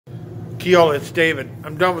Keola, it's David.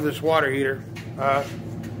 I'm done with this water heater.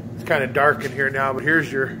 It's kind of dark in here now, but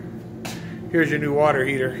here's your new water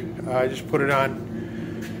heater. I just put it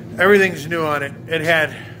on. Everything's new on it.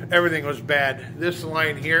 Everything was bad. This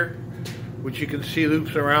line here, which you can see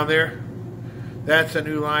loops around there, that's a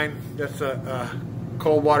new line. That's a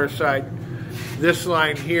cold water side. This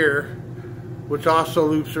line here, which also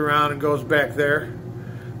loops around and goes back there,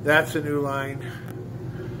 that's a new line.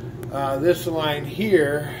 This line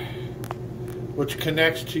here, which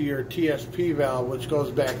connects to your TSP valve, which goes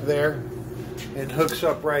back there and hooks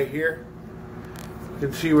up right here. You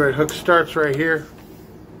can see where it starts right here.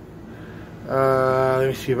 Let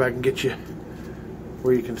me see if I can get you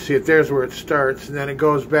where you can see it. There's where it starts, and then it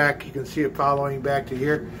goes back. You can see it following back to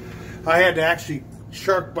here. I had to actually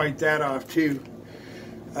shark bite that off too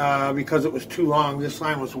because it was too long. This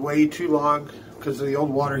line was way too long because of the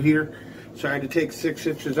old water heater. So I had to take 6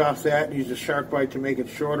 inches off that and use a shark bite to make it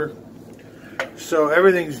shorter. So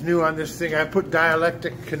everything's new on this thing. I put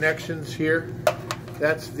dielectric connections here.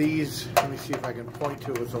 That's these. Let me see if I can point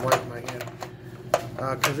to it with the light in my hand.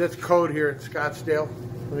 Because it's code here in Scottsdale.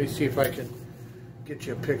 Let me see if I can get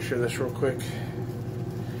you a picture of this real quick.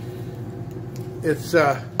 It's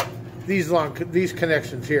these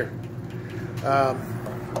connections here. They're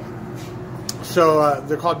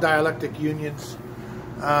called dielectric unions.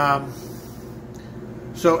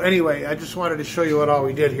 So anyway, I just wanted to show you what all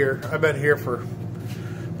we did here. I've been here for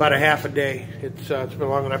about a half a day. It's been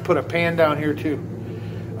long, and I put a pan down here too.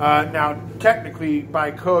 Now, technically,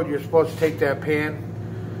 by code, you're supposed to take that pan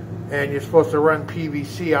and you're supposed to run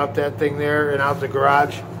PVC out that thing there and out the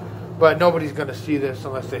garage. But nobody's going to see this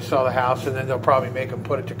unless they sell the house, and then they'll probably make them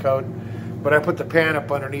put it to code. But I put the pan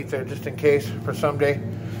up underneath there just in case for someday.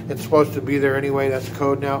 It's supposed to be there anyway. That's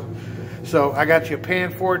code now. So I got you a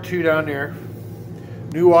pan for it too down there.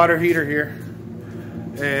 New water heater here,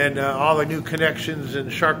 and all the new connections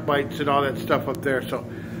and shark bites and all that stuff up there. So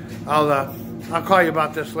I'll call you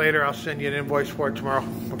about this later. I'll send you an invoice for it tomorrow.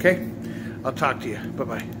 Okay? I'll talk to you.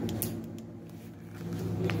 Bye-bye.